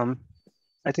 Yep.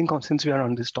 I think since we are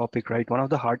on this topic, right, one of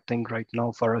the hard things right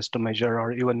now for us to measure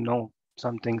or even know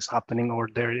something's happening over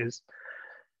there is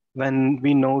when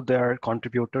we know there are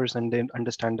contributors and they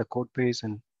understand the code base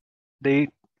and they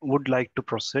would like to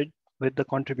proceed with the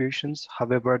contributions.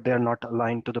 However, they are not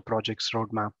aligned to the project's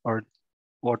roadmap or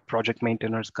what project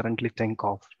maintainers currently think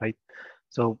of, right?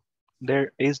 So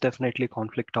there is definitely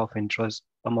conflict of interest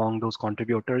among those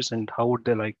contributors, and how would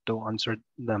they like to answer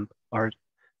them, or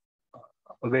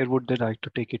where would they like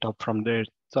to take it up from there?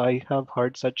 So I have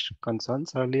heard such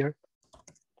concerns earlier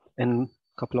in a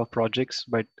couple of projects,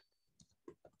 but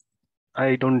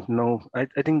I don't know. I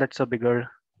think that's a bigger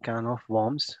can of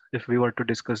worms if we were to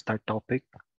discuss that topic.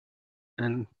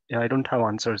 And yeah, I don't have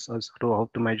answers as to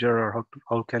how to measure or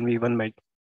how can we even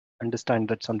understand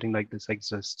that something like this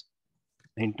exists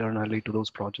internally to those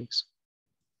projects.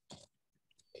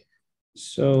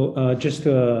 So just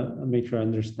to make sure I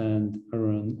understand,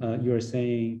 Arun, you're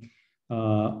saying,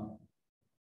 do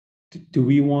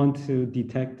we want to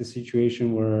detect the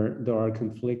situation where there are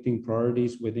conflicting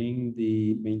priorities within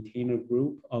the maintainer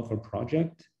group of a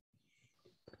project?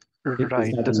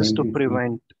 Right. This is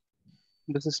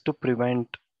to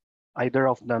prevent either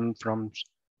of them from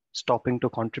stopping to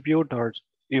contribute, or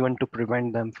even to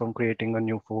prevent them from creating a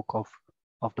new fork of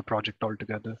the project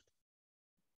altogether.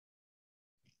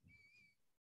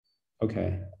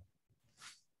 Okay.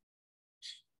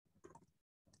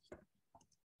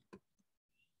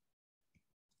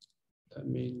 That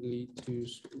may lead to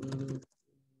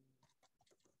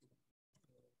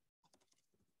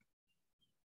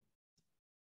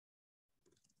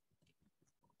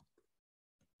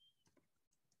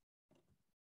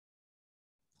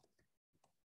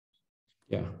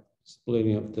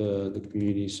splitting up the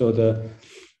community. So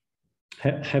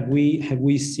have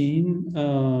we seen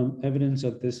evidence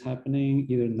of this happening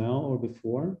either now or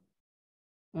before?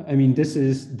 I mean, this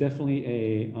is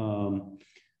definitely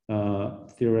a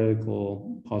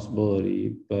theoretical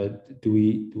possibility, but do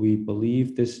we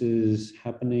believe this is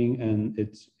happening and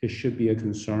it should be a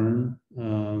concern?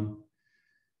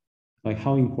 Like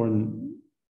how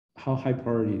high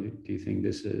priority do you think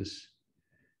this is?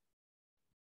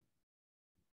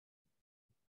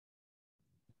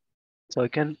 So I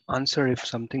can answer if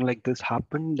something like this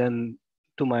happened, then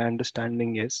to my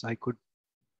understanding, yes, I could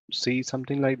see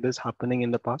something like this happening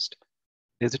in the past.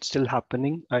 Is it still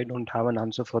happening? I don't have an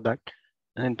answer for that.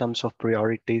 And in terms of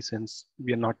priority, since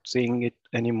we are not seeing it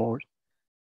anymore,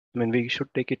 I mean, we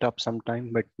should take it up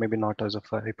sometime, but maybe not as a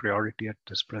high priority at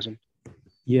this present.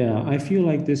 Yeah, I feel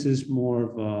like this is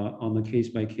more of on a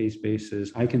case-by-case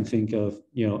basis. I can think of,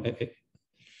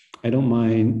 I don't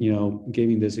mind,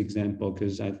 giving this example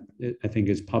because I think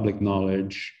it's public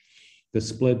knowledge. The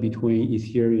split between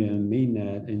Ethereum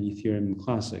mainnet and Ethereum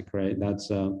Classic, right? That's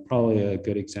probably a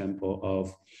good example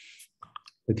of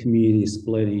the community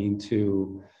splitting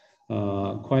into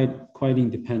quite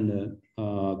independent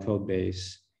code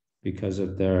base because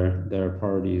of their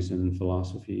priorities and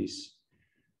philosophies.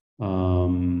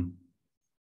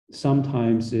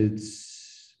 Sometimes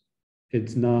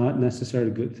it's not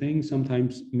necessarily a good thing.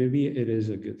 Sometimes maybe it is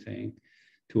a good thing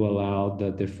to allow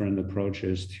the different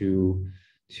approaches to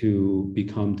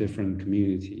become different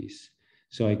communities.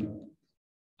 So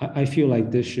I feel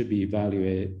like this should be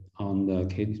evaluated on the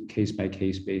case by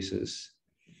case basis.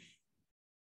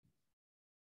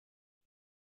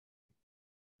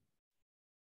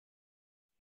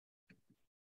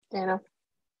 Dana?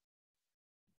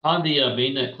 On the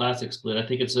mainnet classic split, I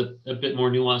think it's a bit more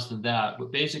nuanced than that,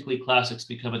 but basically classics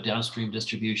become a downstream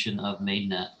distribution of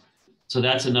mainnet. So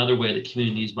that's another way that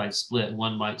communities might split.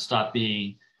 One might stop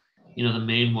being, the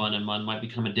main one, and one might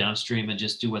become a downstream and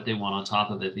just do what they want on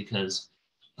top of it, because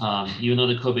even though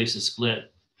the code base is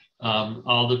split,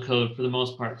 all the code for the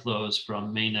most part flows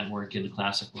from mainnet work into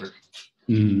classic work.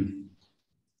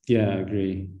 Yeah, I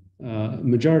agree.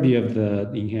 Majority of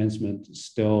the enhancement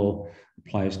still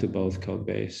applies to both code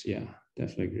base. Yeah,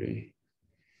 definitely agree.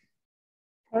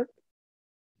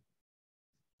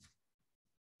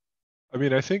 I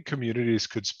mean, I think communities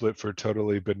could split for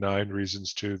totally benign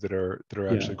reasons too that are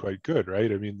actually quite good,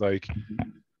 right? I mean, like,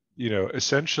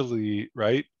 essentially,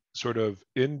 right? Sort of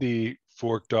Indy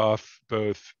forked off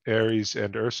both Aries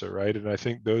and Ursa, right? And I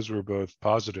think those were both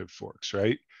positive forks,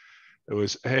 right? It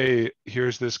was, hey,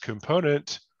 here's this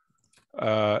component,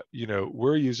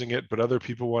 we're using it, but other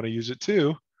people want to use it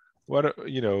too. What,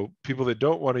 people that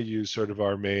don't want to use sort of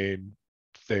our main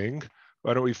thing,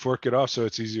 why don't we fork it off so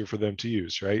it's easier for them to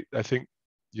use, right? I think,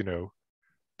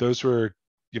 those were,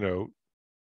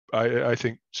 I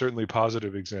think certainly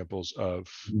positive examples of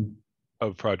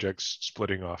projects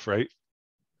splitting off, right?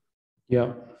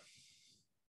 Yeah.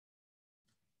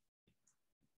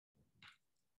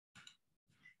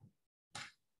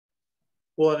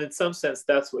 Well, and in some sense,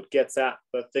 that's what gets at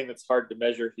the thing that's hard to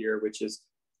measure here, which is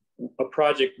a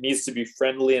project needs to be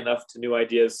friendly enough to new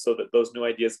ideas so that those new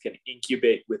ideas can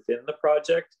incubate within the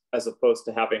project, as opposed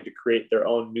to having to create their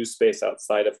own new space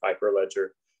outside of Hyperledger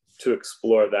to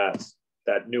explore that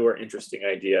newer, interesting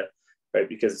idea, right?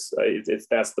 Because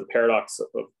that's the paradox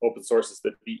of open source, is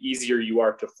that the easier you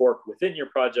are to fork within your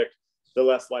project, the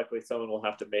less likely someone will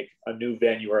have to make a new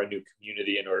venue or a new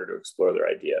community in order to explore their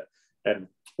idea. And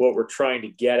what we're trying to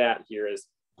get at here is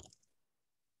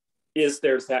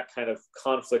there's that kind of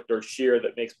conflict or shear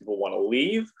that makes people want to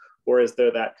leave, or is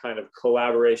there that kind of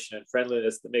collaboration and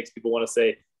friendliness that makes people want to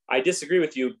say, I disagree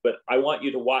with you, but I want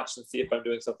you to watch and see if I'm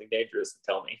doing something dangerous and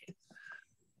tell me.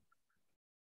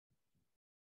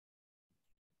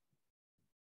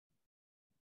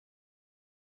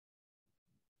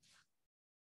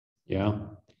 Yeah,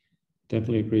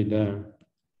 definitely agree there.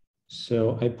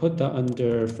 So I put that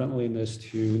under friendliness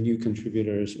to new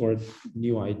contributors or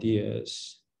new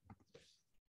ideas.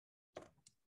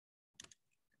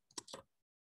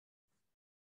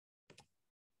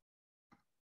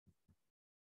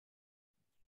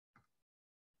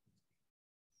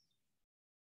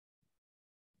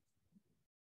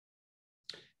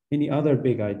 Any other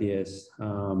big ideas?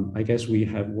 I guess we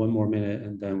have one more minute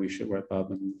and then we should wrap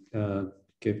up and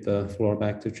give the floor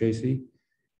back to Tracy.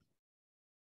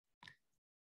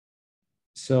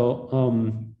 So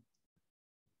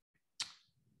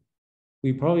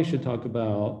we probably should talk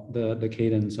about the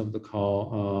cadence of the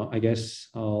call. I guess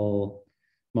I'll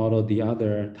model the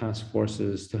other task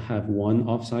forces to have one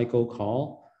off-cycle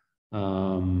call.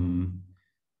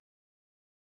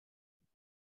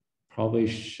 Probably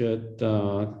should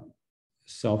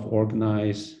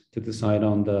self-organize to decide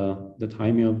on the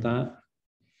timing of that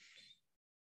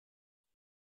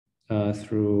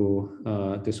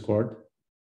through Discord.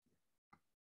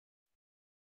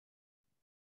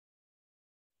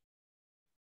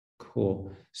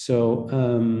 Cool. So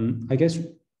I guess,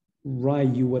 Rai,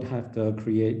 you would have to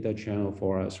create the channel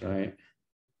for us, right?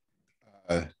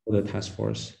 For the task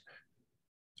force.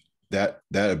 That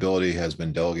ability has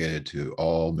been delegated to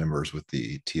all members with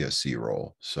the TSC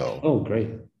role. So. Oh,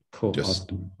 great. Cool.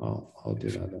 Just awesome. I'll do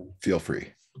that then. Feel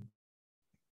free.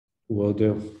 Will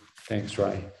do. Thanks,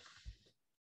 Rai.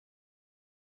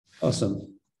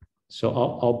 Awesome. So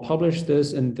I'll publish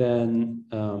this and then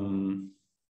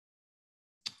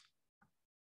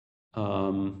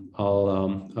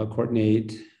I'll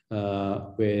coordinate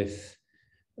with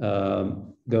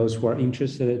those who are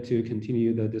interested to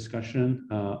continue the discussion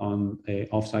on a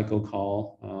off-cycle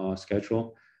call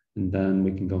schedule, and then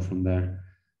we can go from there.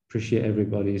 Appreciate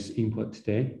everybody's input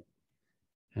today,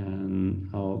 and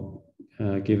I'll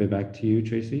give it back to you,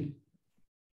 Tracy.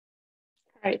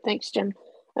 All right, thanks, Jim.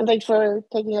 And thanks for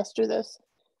taking us through this.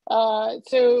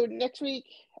 So next week,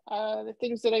 the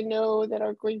things that I know that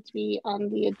are going to be on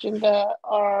the agenda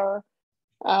are,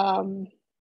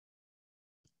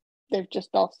 they've just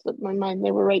all slipped my mind.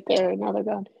 They were right there and now they're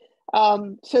gone.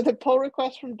 So the pull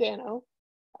request from Dano,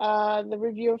 the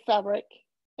review of Fabric,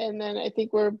 and then I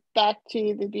think we're back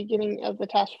to the beginning of the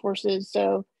task forces.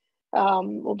 So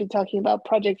we'll be talking about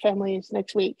project families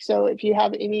next week. So if you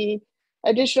have any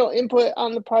additional input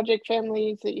on the project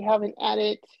families that you haven't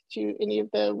added to any of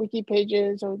the wiki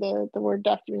pages or the Word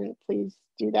document, please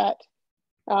do that.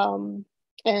 And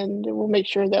we'll make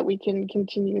sure that we can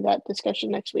continue that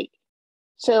discussion next week.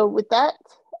 So with that,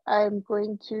 I'm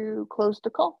going to close the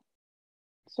call.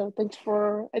 So thanks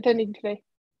for attending today.